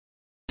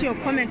Your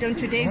comment on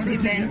today's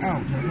event?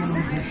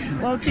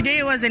 Well,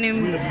 today was an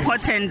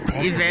important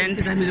event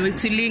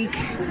to link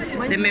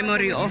the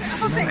memory of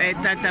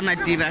Tata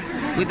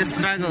Madiba with the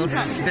struggles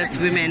that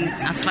women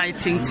are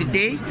fighting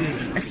today,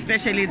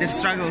 especially the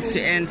struggles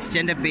to end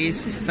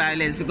gender-based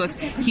violence, because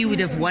he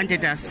would have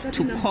wanted us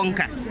to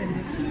conquer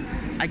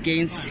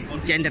against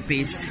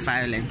gender-based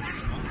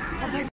violence.